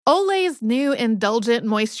Olay's new Indulgent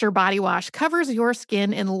Moisture Body Wash covers your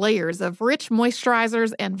skin in layers of rich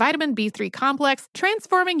moisturizers and vitamin B3 complex,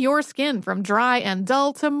 transforming your skin from dry and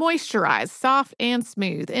dull to moisturized, soft, and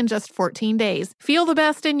smooth in just 14 days. Feel the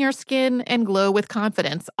best in your skin and glow with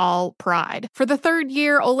confidence, all pride. For the third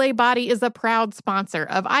year, Olay Body is a proud sponsor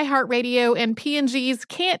of iHeartRadio and P&G's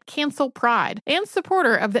Can't Cancel Pride and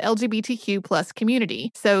supporter of the LGBTQ+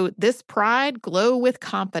 community. So this pride, glow with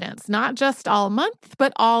confidence, not just all month,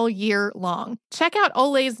 but all year long. Check out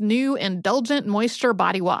Olay's new Indulgent Moisture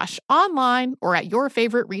Body Wash online or at your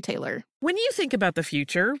favorite retailer. When you think about the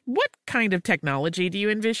future, what kind of technology do you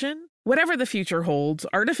envision? Whatever the future holds,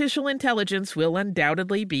 artificial intelligence will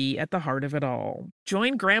undoubtedly be at the heart of it all.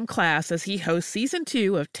 Join Graham Class as he hosts Season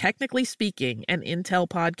 2 of Technically Speaking, an Intel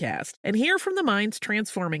podcast, and hear from the minds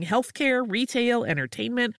transforming healthcare, retail,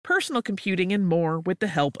 entertainment, personal computing, and more with the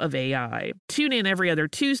help of AI. Tune in every other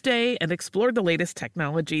Tuesday and explore the latest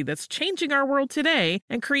technology that's changing our world today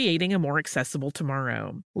and creating a more accessible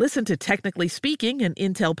tomorrow. Listen to Technically Speaking, an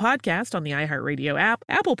Intel podcast on the iHeartRadio app,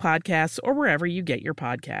 Apple Podcasts, or wherever you get your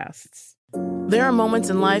podcasts. There are moments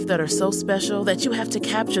in life that are so special that you have to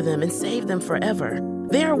capture them and save them forever.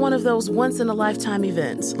 They are one of those once-in-a-lifetime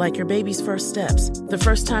events, like your baby's first steps, the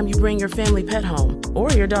first time you bring your family pet home, or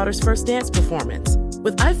your daughter's first dance performance.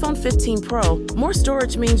 With iPhone 15 Pro, more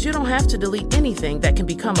storage means you don't have to delete anything that can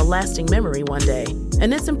become a lasting memory one day.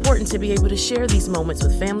 And it's important to be able to share these moments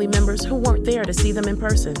with family members who weren't there to see them in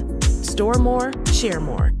person. Store more, share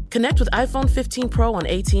more. Connect with iPhone 15 Pro on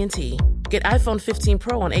AT&T. Get iPhone 15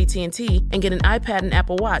 Pro on AT&T and get an iPad and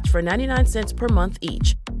Apple Watch for 99 cents per month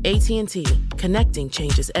each. AT&T. Connecting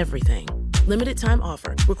changes everything. Limited time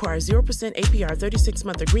offer. Requires 0% APR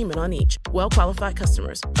 36-month agreement on each. Well-qualified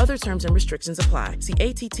customers. Other terms and restrictions apply. See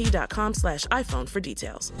att.com/iPhone for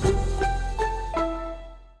details.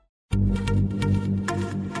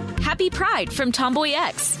 Happy Pride from Tomboy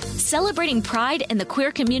X. Celebrating pride and the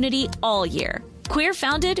queer community all year. Queer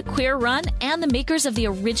founded, queer run, and the makers of the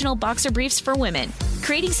original boxer briefs for women,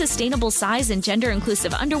 creating sustainable size and gender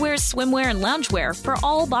inclusive underwear, swimwear, and loungewear for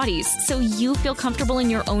all bodies so you feel comfortable in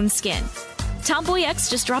your own skin. Tomboy X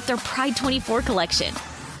just dropped their Pride 24 collection.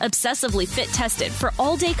 Obsessively fit tested for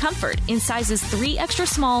all day comfort in sizes 3 extra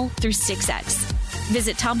small through 6X.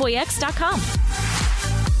 Visit tomboyx.com.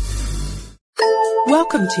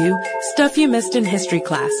 Welcome to Stuff You Missed in History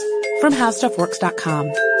Class from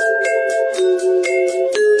HowStuffWorks.com.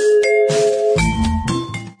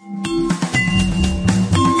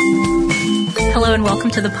 Hello and welcome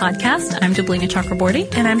to the podcast. I'm Dublina Chakraborty.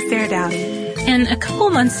 And I'm Sarah Dowdy. And a couple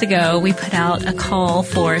months ago, we put out a call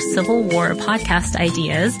for Civil War podcast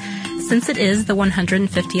ideas, since it is the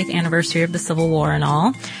 150th anniversary of the Civil War and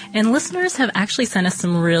all. And listeners have actually sent us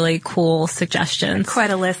some really cool suggestions.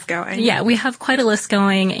 Quite a list going. Yeah, we have quite a list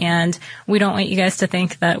going, and we don't want you guys to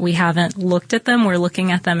think that we haven't looked at them. We're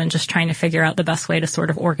looking at them and just trying to figure out the best way to sort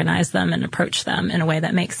of organize them and approach them in a way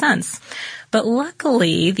that makes sense. But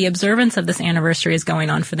luckily, the observance of this anniversary is going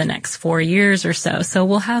on for the next 4 years or so. So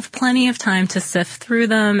we'll have plenty of time to sift through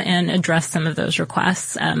them and address some of those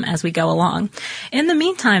requests as we go along. In the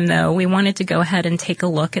meantime, though, we wanted to go ahead and take a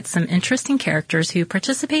look at some interesting characters who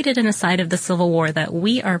participated in a side of the Civil War that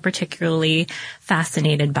we are particularly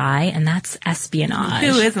fascinated by, and that's espionage.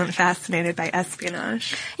 Who isn't fascinated by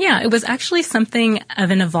espionage? Yeah, it was actually something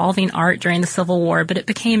of an evolving art during the Civil War, but it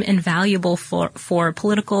became invaluable for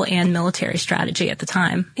political and military strategy at the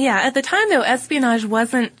time. Yeah, at the time, though, espionage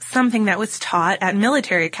wasn't something that was taught at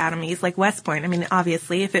military academies like West Point. I mean,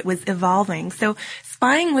 obviously, if it was evolving. So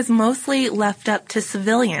spying was mostly left up to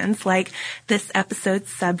civilians, like this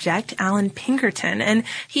episode's subject, Alan Pinkerton. And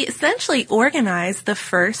he essentially organized the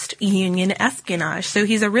first Union espionage. So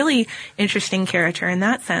he's a really interesting character in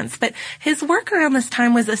that sense. But his work around this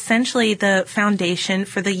time was essentially the foundation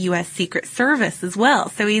for the U.S. Secret Service as well.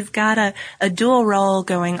 So he's got a dual role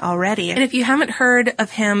going already. And if you haven't heard of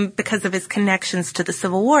him because of his connections to the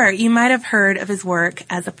Civil War, you might have heard of his work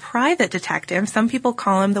as a private detective. Some people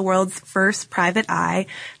call him the world's first private eye.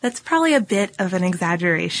 That's probably a bit of an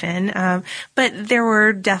exaggeration, but there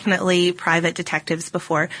were definitely private detectives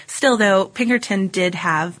before. Still, though, Pinkerton did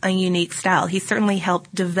have a unique style. He certainly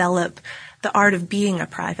helped develop the art of being a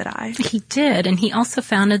private eye. He did, and he also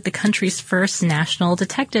founded the country's first national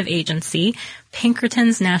detective agency,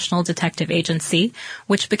 Pinkerton's National Detective Agency,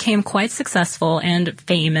 which became quite successful and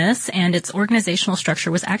famous, and its organizational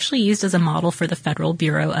structure was actually used as a model for the Federal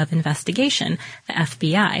Bureau of Investigation, the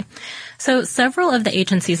FBI. So several of the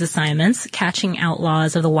agency's assignments, catching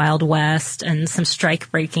outlaws of the Wild West and some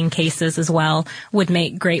strike-breaking cases as well, would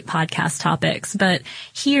make great podcast topics. But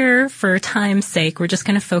here, for time's sake, we're just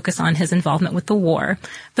going to focus on his involvement with the war.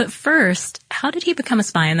 But first, how did he become a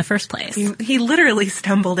spy in the first place? He literally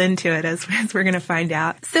stumbled into it, as we're going to find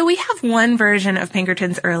out. So we have one version of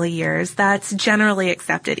Pinkerton's early years that's generally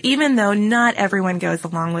accepted, even though not everyone goes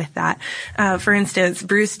along with that. For instance,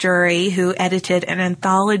 Bruce Drury, who edited an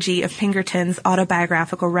anthology of Pinkerton's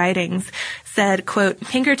autobiographical writings, said, quote,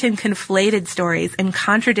 Pinkerton conflated stories and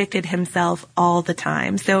contradicted himself all the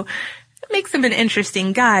time. So makes him an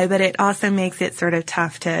interesting guy, but it also makes it sort of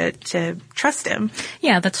tough to trust him.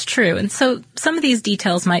 Yeah, that's true. And so some of these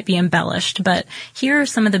details might be embellished, but here are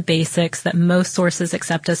some of the basics that most sources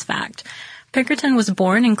accept as fact. Pinkerton was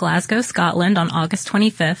born in Glasgow, Scotland on August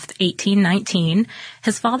 25th, 1819.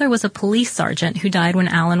 His father was a police sergeant who died when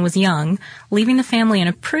Alan was young, leaving the family in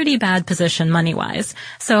a pretty bad position money-wise.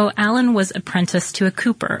 So Alan was apprenticed to a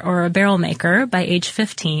cooper or a barrel maker by age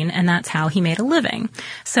 15, and that's how he made a living.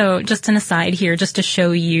 So just an aside here, just to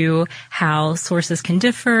show you how sources can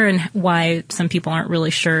differ and why some people aren't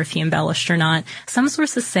really sure if he embellished or not. Some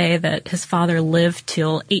sources say that his father lived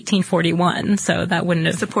till 1841, so that wouldn't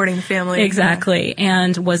have... Supporting the family. Exactly,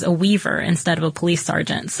 and was a weaver instead of a police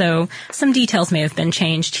sergeant. So some details may have been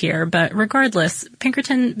changed here, but regardless,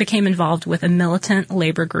 Pinkerton became involved with a militant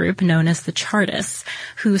labor group known as the Chartists,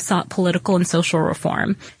 who sought political and social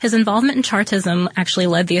reform. His involvement in Chartism actually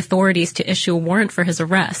led the authorities to issue a warrant for his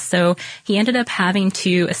arrest, so he ended up having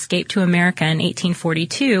to escape to America in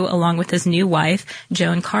 1842 along with his new wife,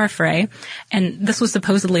 Joan Carfrae, and this was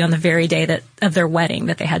supposedly on the very day of their wedding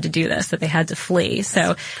that they had to do this, that they had to flee.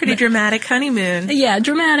 So pretty dramatic honeymoon. Yeah,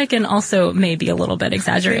 dramatic and also maybe a little bit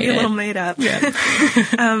exaggerated. Maybe a little made up.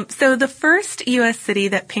 Yeah. So the first U.S. city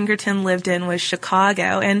that Pinkerton lived in was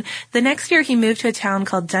Chicago, and the next year he moved to a town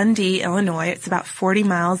called Dundee, Illinois. It's about 40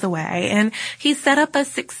 miles away, and he set up a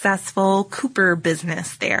successful cooper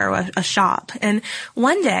business there, a shop. And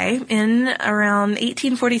one day in around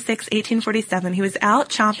 1846, 1847, he was out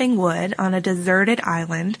chopping wood on a deserted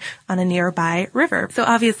island on a nearby river. So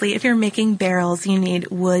obviously, if you're making barrels, you need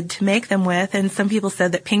wood to make them with, and some people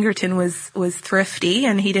said that Pinkerton was thrifty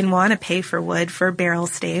and he didn't want to pay for wood for barrel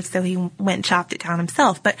staves, so he went and chopped it down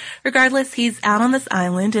himself. But regardless, he's out on this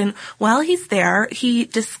island, and while he's there, he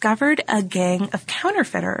discovered a gang of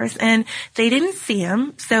counterfeiters, and they didn't see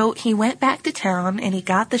him, so he went back to town and he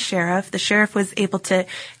got the sheriff. The sheriff was able to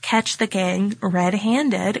catch the gang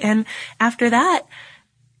red-handed, and after that,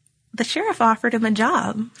 the sheriff offered him a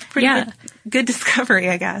job. Pretty good discovery,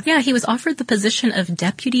 I guess. Yeah, he was offered the position of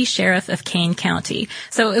deputy sheriff of Kane County.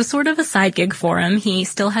 So it was sort of a side gig for him. He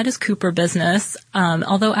still had his cooper business,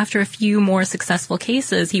 although after a few more successful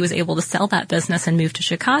cases, he was able to sell that business and move to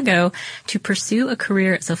Chicago to pursue a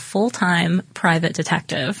career as a full-time private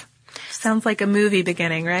detective. Sounds like a movie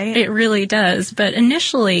beginning, right? It really does. But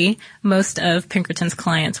initially, most of Pinkerton's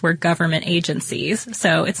clients were government agencies.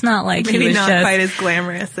 So it's not like maybe he was not just quite as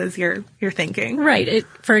glamorous as you're thinking. Right.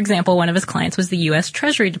 For example, one of his clients was the U.S.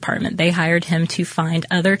 Treasury Department. They hired him to find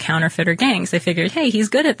other counterfeiter gangs. They figured, hey, he's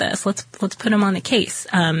good at this. Let's put him on the case.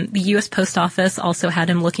 The U.S. Post Office also had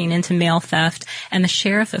him looking into mail theft, and the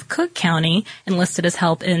sheriff of Cook County enlisted his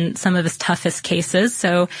help in some of his toughest cases.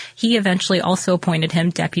 So he eventually also appointed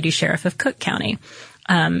him deputy sheriff of Cook County.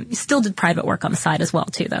 He still did private work on the side as well,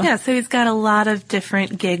 too, though. Yeah, so he's got a lot of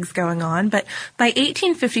different gigs going on. But by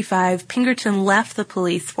 1855, Pinkerton left the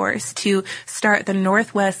police force to start the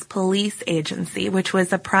Northwest Police Agency, which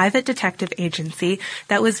was a private detective agency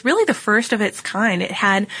that was really the first of its kind. It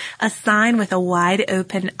had a sign with a wide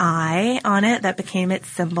open eye on it that became its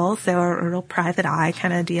symbol, so a real private eye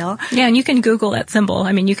kind of deal. Yeah, and you can Google that symbol.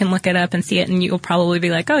 I mean, you can look it up and see it, and you'll probably be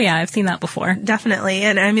like, oh, yeah, I've seen that before. Definitely.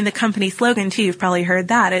 And I mean, the company slogan, too, you've probably heard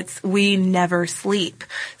that. It's "We never sleep."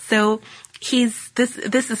 So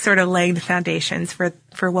this is sort of laying the foundations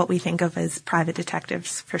for what we think of as private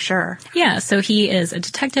detectives, for sure. Yeah, so he is a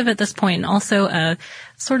detective at this point and also a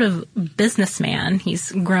sort of businessman.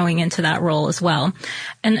 He's growing into that role as well.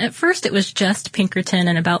 And at first it was just Pinkerton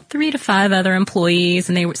and about 3 to 5 other employees,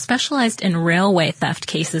 and they were specialized in railway theft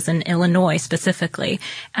cases in Illinois specifically.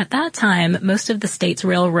 At that time, most of the state's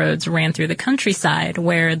railroads ran through the countryside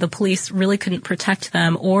where the police really couldn't protect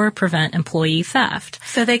them or prevent employee theft.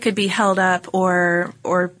 So they could be held up or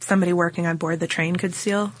somebody working on board the train could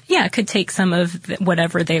steal? Yeah, it could take some of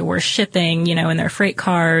whatever they were shipping, in their freight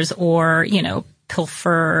cars or,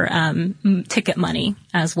 pilfer ticket money,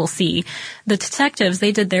 as we'll see. The detectives,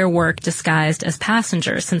 they did their work disguised as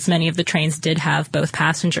passengers, since many of the trains did have both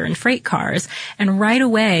passenger and freight cars. And right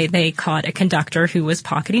away, they caught a conductor who was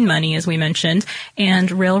pocketing money, as we mentioned,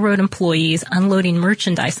 and railroad employees unloading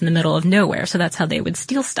merchandise in the middle of nowhere. So that's how they would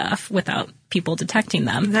steal stuff without people detecting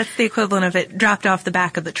them. That's the equivalent of it dropped off the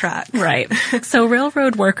back of the truck. Right. So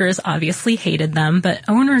railroad workers obviously hated them, but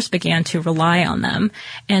owners began to rely on them.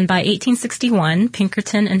 And by 1861,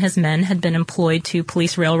 Pinkerton and his men had been employed to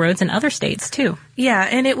police railroads in other states, too. Yeah,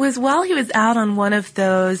 and it was while he was out on one of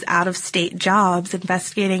those out-of-state jobs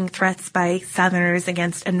investigating threats by Southerners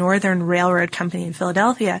against a Northern Railroad company in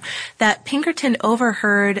Philadelphia that Pinkerton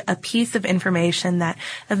overheard a piece of information that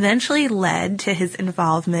eventually led to his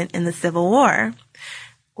involvement in the Civil War.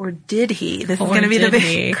 Or did he? This is going to be the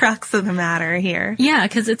big crux of the matter here. Yeah,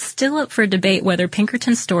 because it's still up for debate whether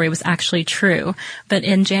Pinkerton's story was actually true. But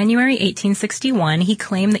in January 1861, he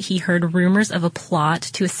claimed that he heard rumors of a plot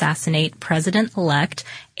to assassinate President-elect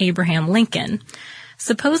Abraham Lincoln.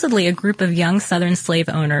 Supposedly, a group of young Southern slave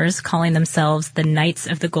owners, calling themselves the Knights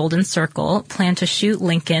of the Golden Circle, planned to shoot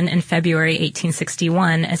Lincoln in February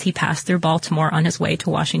 1861 as he passed through Baltimore on his way to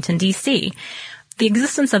Washington, D.C. The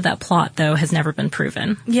existence of that plot, though, has never been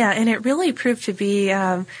proven. Yeah, and it really proved to be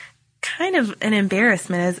kind of an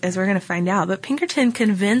embarrassment, as we're going to find out. But Pinkerton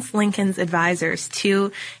convinced Lincoln's advisors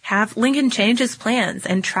to have Lincoln change his plans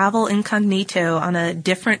and travel incognito on a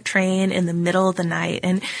different train in the middle of the night.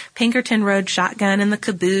 And Pinkerton rode shotgun in the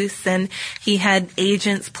caboose, and he had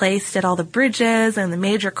agents placed at all the bridges and the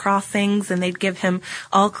major crossings, and they'd give him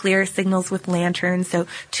all clear signals with lanterns. So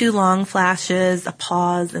 2 long flashes, a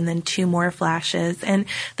pause, and then 2 more flashes. And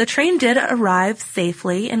the train did arrive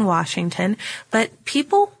safely in Washington, but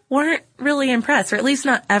people weren't really impressed, or at least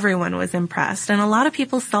not everyone was impressed. And a lot of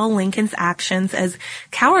people saw Lincoln's actions as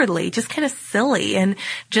cowardly, just kind of silly. And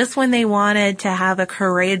just when they wanted to have a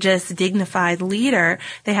courageous, dignified leader,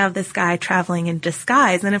 they have this guy traveling in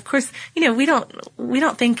disguise. And of course, you know, we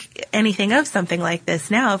don't think anything of something like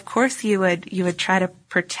this now. Of course, you would try to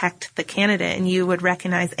protect the candidate, and you would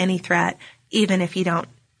recognize any threat, even if you don't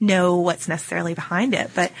know what's necessarily behind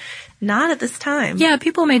it. But not at this time. Yeah,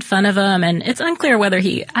 people made fun of him, and it's unclear whether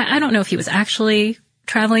I don't know if he was actually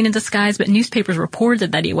traveling in disguise, but newspapers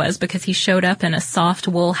reported that he was, because he showed up in a soft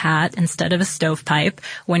wool hat instead of a stovepipe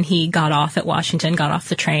when he got off at Washington, got off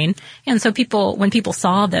the train. And so when people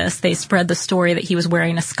saw this, they spread the story that he was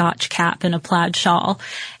wearing a Scotch cap and a plaid shawl.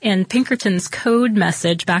 And Pinkerton's code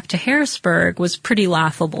message back to Harrisburg was pretty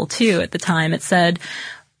laughable, too, at the time. It said,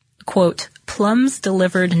 quote, "Plums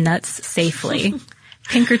delivered nuts safely."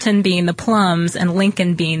 Pinkerton being the plums and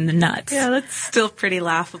Lincoln being the nuts. Yeah, that's still pretty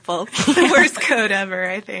laughable. The worst code ever,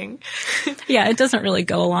 I think. Yeah, it doesn't really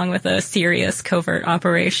go along with a serious covert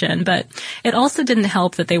operation, but it also didn't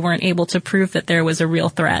help that they weren't able to prove that there was a real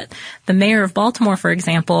threat. The mayor of Baltimore, for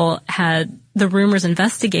example, had the rumors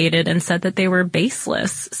investigated and said that they were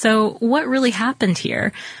baseless. So what really happened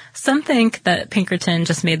here? Some think that Pinkerton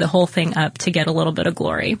just made the whole thing up to get a little bit of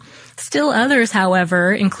glory. Still others,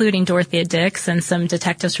 however, including Dorothea Dix and some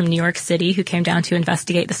detectives from New York City who came down to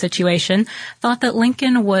investigate the situation, thought that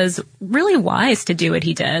Lincoln was really wise to do what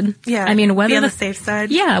he did. Yeah, I mean, whether be on the safe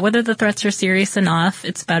side. Yeah, whether the threats are serious enough,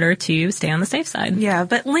 it's better to stay on the safe side. Yeah,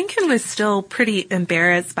 but Lincoln was still pretty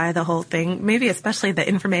embarrassed by the whole thing, maybe especially the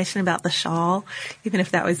information about the shawl, even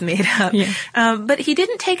if that was made up. Yeah. But he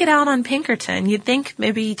didn't take it out on Pinkerton. You'd think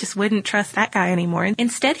maybe he just wouldn't trust that guy anymore.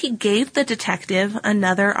 Instead, he gave the detective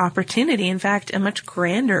another opportunity. In fact, a much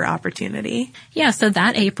grander opportunity. Yeah, so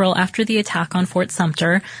that April, after the attack on Fort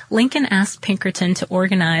Sumter, Lincoln asked Pinkerton to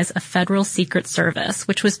organize a federal secret service,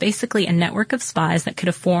 which was basically a network of spies that could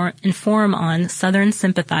inform on Southern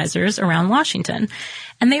sympathizers around Washington.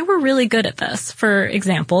 And they were really good at this. For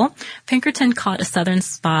example, Pinkerton caught a Southern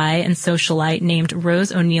spy and socialite named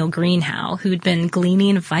Rose O'Neal Greenhow, who'd been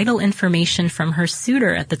gleaning vital information from her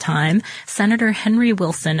suitor at the time, Senator Henry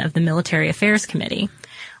Wilson of the Military Affairs Committee.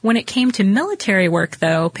 When it came to military work,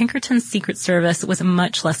 though, Pinkerton's Secret Service was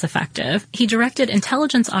much less effective. He directed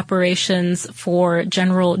intelligence operations for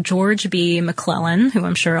General George B. McClellan, who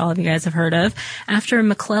I'm sure all of you guys have heard of, after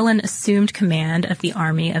McClellan assumed command of the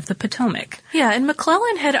Army of the Potomac. Yeah, and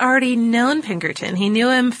McClellan had already known Pinkerton. He knew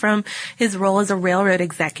him from his role as a railroad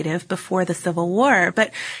executive before the Civil War, but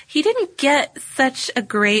he didn't get such a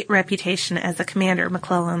great reputation as a commander,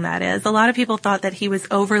 McClellan, that is. A lot of people thought that he was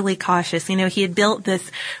overly cautious. You know, he had built this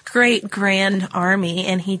great grand army,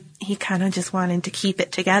 and he he kind of just wanted to keep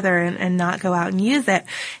it together and not go out and use it.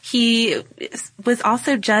 He was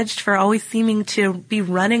also judged for always seeming to be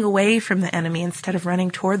running away from the enemy instead of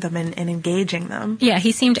running toward them and engaging them. Yeah,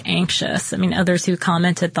 he seemed anxious. I mean, others who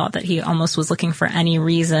commented thought that he almost was looking for any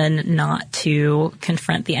reason not to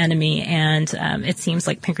confront the enemy, and it seems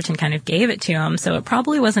like Pinkerton kind of gave it to him, so it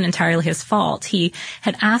probably wasn't entirely his fault. He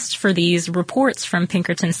had asked for these reports from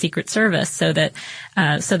Pinkerton's Secret Service so that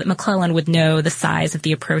McClellan would know the size of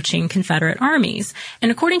the approaching Confederate armies.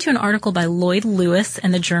 And according to an article by Lloyd Lewis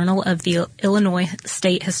in the Journal of the Illinois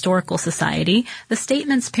State Historical Society, the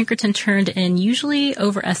statements Pinkerton turned in usually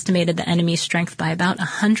overestimated the enemy's strength by about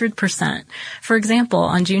 100%. For example,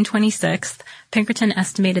 on June 26th, Pinkerton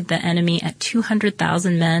estimated the enemy at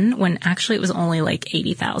 200,000 men when actually it was only like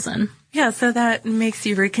 80,000. Yeah, so that makes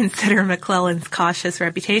you reconsider McClellan's cautious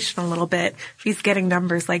reputation a little bit if he's getting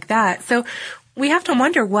numbers like that. So we have to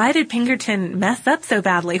wonder, why did Pinkerton mess up so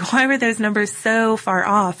badly? Why were those numbers so far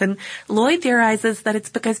off? And Lloyd theorizes that it's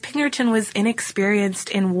because Pinkerton was inexperienced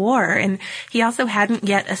in war, and he also hadn't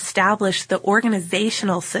yet established the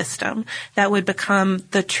organizational system that would become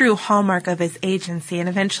the true hallmark of his agency. And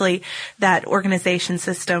eventually that organization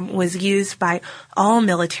system was used by all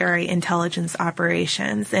military intelligence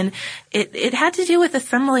operations. And it had to do with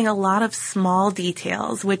assembling a lot of small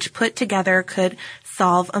details, which put together could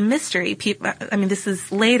solve a mystery. This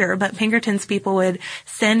is later, but Pinkerton's people would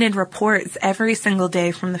send in reports every single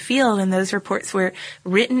day from the field, and those reports were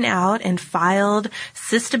written out and filed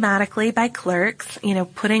systematically by clerks,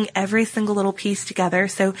 putting every single little piece together.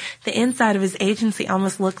 So the inside of his agency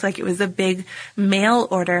almost looked like it was a big mail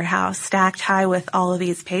order house stacked high with all of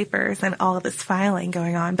these papers and all of this filing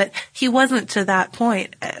going on. But he wasn't to that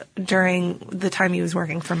point during the time he was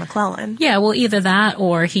working for McClellan. Yeah, well, either that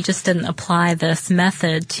or he just didn't apply this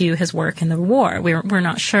method to his work in the war. We're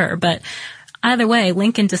not sure, but either way,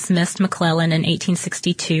 Lincoln dismissed McClellan in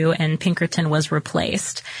 1862 and Pinkerton was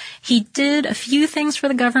replaced. He did a few things for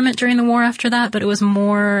the government during the war after that, but it was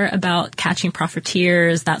more about catching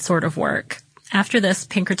profiteers, that sort of work. After this,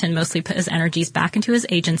 Pinkerton mostly put his energies back into his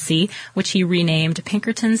agency, which he renamed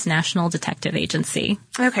Pinkerton's National Detective Agency.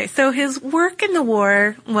 Okay, so his work in the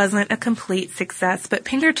war wasn't a complete success, but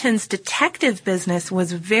Pinkerton's detective business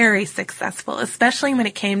was very successful, especially when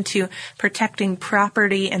it came to protecting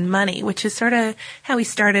property and money, which is sort of how he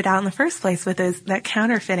started out in the first place with that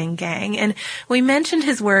counterfeiting gang. And we mentioned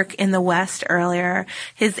his work in the West earlier.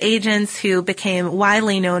 His agents, who became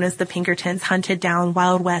widely known as the Pinkertons, hunted down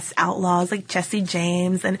Wild West outlaws like Jesse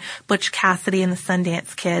James and Butch Cassidy and the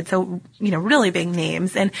Sundance Kid. So, really big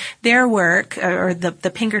names. And their work, or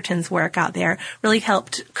the Pinkertons' work out there, really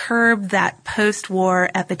helped curb that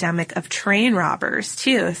post-war epidemic of train robbers,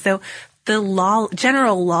 too. So the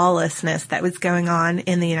general lawlessness that was going on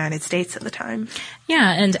in the United States at the time.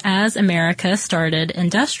 Yeah, and as America started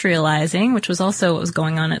industrializing, which was also what was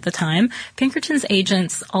going on at the time, Pinkerton's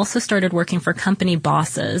agents also started working for company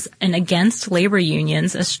bosses and against labor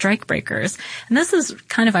unions as strikebreakers. And this is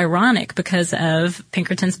kind of ironic because of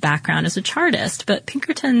Pinkerton's background as a chartist, but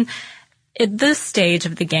Pinkerton at this stage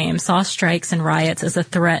of the game saw strikes and riots as a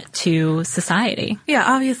threat to society. Yeah,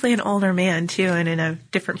 obviously an older man, too, and in a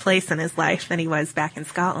different place in his life than he was back in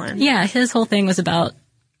Scotland. Yeah, his whole thing was about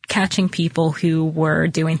catching people who were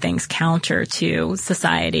doing things counter to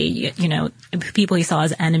society, people he saw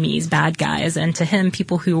as enemies, bad guys, and to him,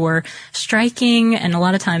 people who were striking, and a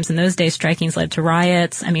lot of times in those days, strikings led to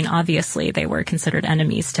riots. Obviously, they were considered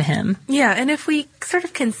enemies to him. Yeah, and if we sort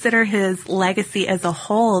of consider his legacy as a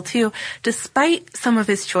whole, too, despite some of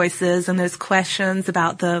his choices and those questions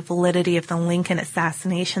about the validity of the Lincoln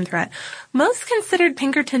assassination threat, most considered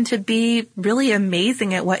Pinkerton to be really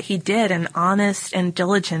amazing at what he did and honest and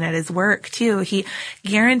diligent at his work, too. He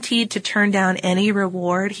guaranteed to turn down any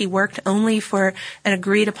reward. He worked only for an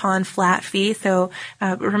agreed-upon flat fee, so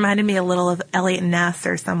it reminded me a little of Eliot Ness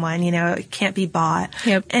or someone, it can't be bought.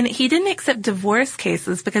 Yep. And he didn't accept divorce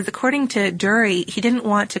cases because, according to Dury, he didn't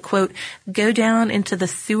want to, quote, go down into the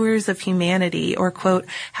sewers of humanity or, quote,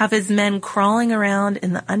 have his men crawling around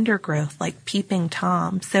in the undergrowth like Peeping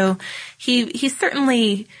Tom. So he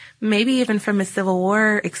certainly, maybe even from his Civil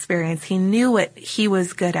War experience, he knew what he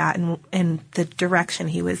was good at and the direction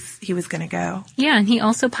he was going to go. Yeah, and he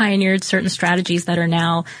also pioneered certain strategies that are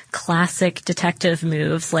now classic detective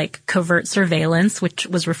moves, like covert surveillance, which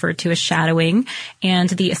was referred to as shadowing, and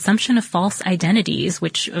the assumption of false identities,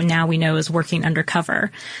 which now we know is working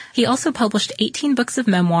undercover. He also published 18 books of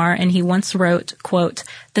memoir, and he once wrote, quote,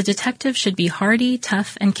 "The detective should be hardy,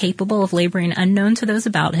 tough, and capable of laboring unknown to those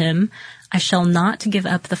about him. I shall not give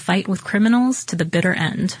up the fight with criminals to the bitter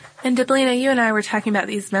end. And Deblina, you and I were talking about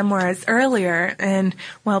these memoirs earlier, and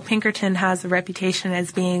while Pinkerton has a reputation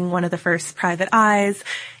as being one of the first private eyes,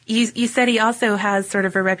 you said he also has sort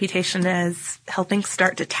of a reputation as helping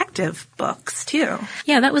start detective books, too.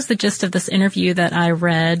 Yeah, that was the gist of this interview that I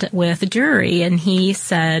read with Drury, and he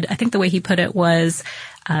said, I think the way he put it was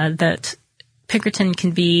that Pinkerton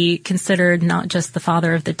can be considered not just the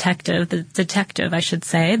father of the detective, I should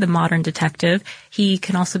say, the modern detective. He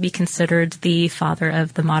can also be considered the father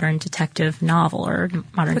of the modern detective novel or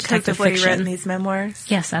modern detective fiction. Because of what he wrote in these memoirs?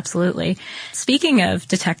 Yes, absolutely. Speaking of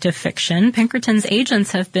detective fiction, Pinkerton's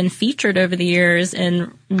agents have been featured over the years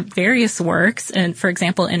in various works, and for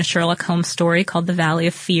example, in a Sherlock Holmes story called The Valley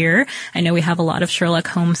of Fear. I know we have a lot of Sherlock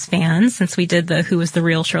Holmes fans since we did the Who Was the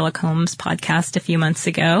Real Sherlock Holmes podcast a few months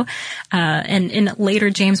ago. And in later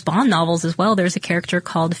James Bond novels as well, there's a character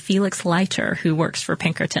called Felix Leiter who works for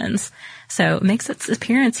Pinkerton's. So it makes its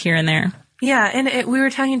appearance here and there. Yeah, and we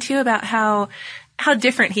were talking too about how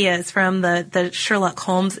different he is from the Sherlock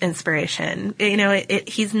Holmes inspiration. You know,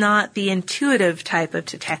 he's not the intuitive type of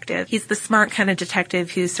detective. He's the smart kind of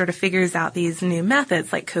detective who sort of figures out these new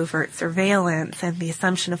methods like covert surveillance and the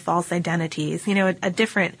assumption of false identities. You know, a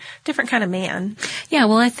different kind of man. Yeah,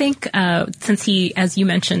 well, I think since he, as you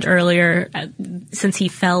mentioned earlier, since he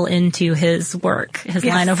fell into his work, his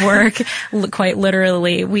line of work, quite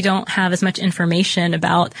literally, we don't have as much information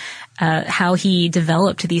about how he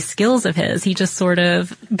developed these skills of his. He just sort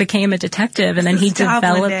of became a detective, and then he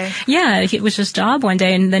developed, it was his job one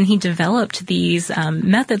day, and then he developed these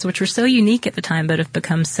methods which were so unique at the time but have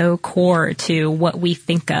become so core to what we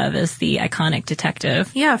think of as the iconic detective.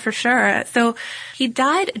 Yeah, for sure. So he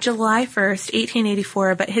died July 1st,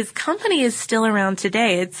 1884, but his company is still around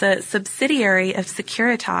today. It's a subsidiary of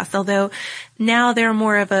Securitas, although now they're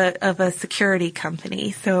more of a security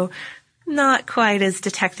company. So not quite as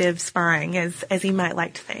detective spying as you might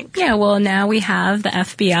like to think. Yeah, well, now we have the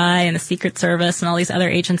FBI and the Secret Service and all these other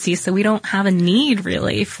agencies, so we don't have a need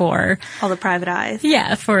really for all the private eyes.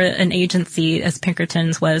 Yeah, for an agency as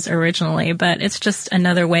Pinkerton's was originally, but it's just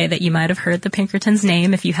another way that you might have heard the Pinkerton's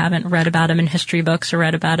name if you haven't read about him in history books or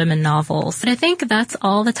read about him in novels. But I think that's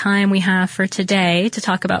all the time we have for today to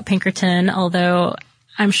talk about Pinkerton, although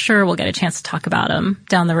I'm sure we'll get a chance to talk about him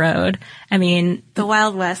down the road. I mean, the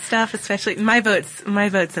Wild West stuff, especially my vote's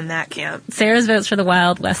in that camp. Sarah's votes for the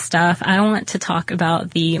Wild West stuff. I want to talk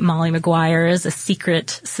about the Molly Maguires, a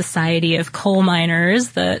secret society of coal miners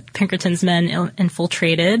that Pinkerton's men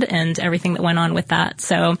infiltrated and everything that went on with that.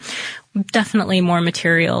 So definitely more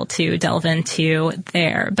material to delve into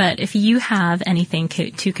there. But if you have anything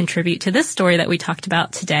to contribute to this story that we talked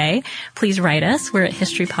about today, please write us. We're at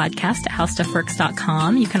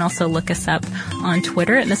historypodcast@howstuffworks.com. You can also look us up on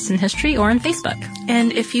Twitter at Missed in History or on Facebook.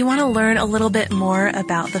 And if you want to learn a little bit more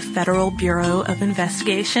about the Federal Bureau of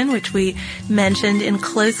Investigation, which we mentioned in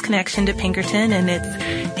close connection to Pinkerton and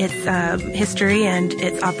its history and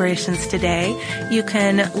its operations today, you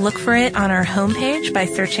can look for it on our homepage by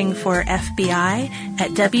searching for FBI at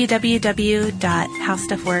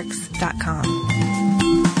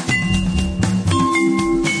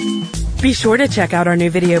www.howstuffworks.com. Be sure to check out our new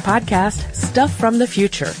video podcast, Stuff from the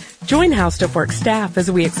Future. Join How Stuff Works staff as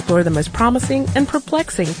we explore the most promising and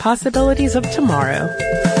perplexing possibilities of tomorrow.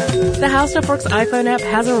 The How Stuff Works iPhone app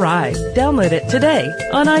has arrived. Download it today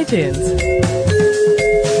on iTunes.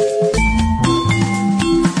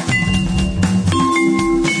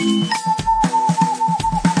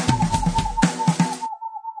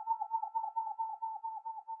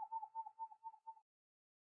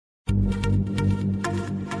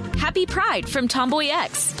 Happy Pride from Tomboy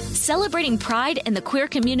X, celebrating pride and the queer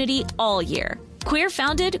community all year. Queer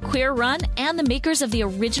founded, queer run, and the makers of the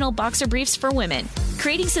original boxer briefs for women,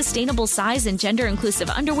 creating sustainable size and gender inclusive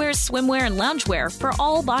underwear, swimwear, and loungewear for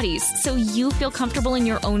all bodies so you feel comfortable in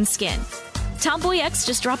your own skin. Tomboy X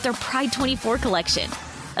just dropped their Pride 24 collection.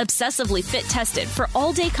 Obsessively fit tested for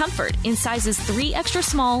all day comfort in sizes 3 extra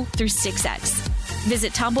small through 6X.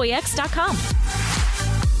 Visit tomboyx.com.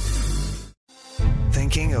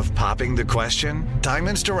 Thinking of popping the question?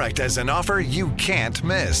 Diamonds Direct has an offer you can't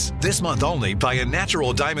miss. This month only, buy a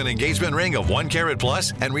natural diamond engagement ring of 1 carat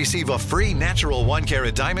plus and receive a free natural 1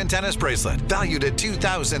 carat diamond tennis bracelet valued at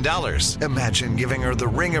 $2,000. Imagine giving her the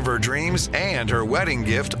ring of her dreams and her wedding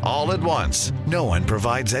gift all at once. No one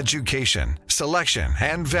provides education, selection,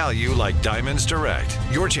 and value like Diamonds Direct.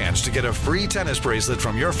 Your chance to get a free tennis bracelet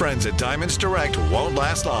from your friends at Diamonds Direct won't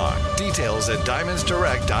last long. Details at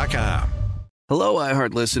diamondsdirect.com. Hello,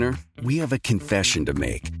 iHeart listener. We have a confession to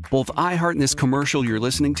make. both iHeart and this commercial you're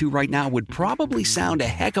listening to right now would probably sound a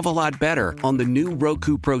heck of a lot better on the new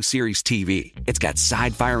Roku Pro Series TV. It's got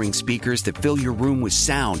side-firing speakers that fill your room with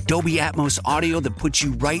sound, Dolby Atmos audio that puts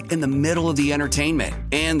you right in the middle of the entertainment,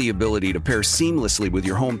 and the ability to pair seamlessly with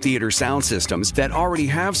your home theater sound systems that already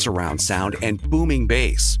have surround sound and booming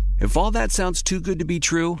bass. If all that sounds too good to be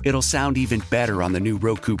true, it'll sound even better on the new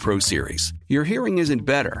Roku Pro Series. Your hearing isn't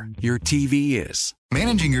better, your TV is.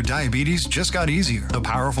 Managing your diabetes just got easier. The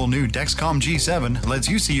powerful new Dexcom G7 lets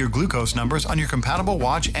you see your glucose numbers on your compatible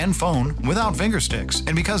watch and phone without finger sticks.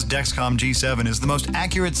 And because Dexcom G7 is the most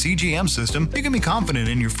accurate CGM system, you can be confident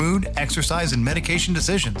in your food, exercise, and medication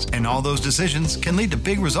decisions. And all those decisions can lead to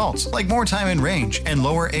big results, like more time in range and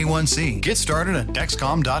lower A1C. Get started at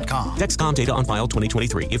Dexcom.com. Dexcom data on file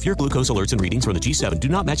 2023. If your glucose alerts and readings from the G7 do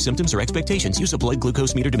not match symptoms or expectations, use a blood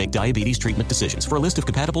glucose meter to make diabetes treatment decisions. For a list of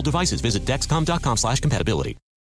compatible devices, visit Dexcom.com/compatibility.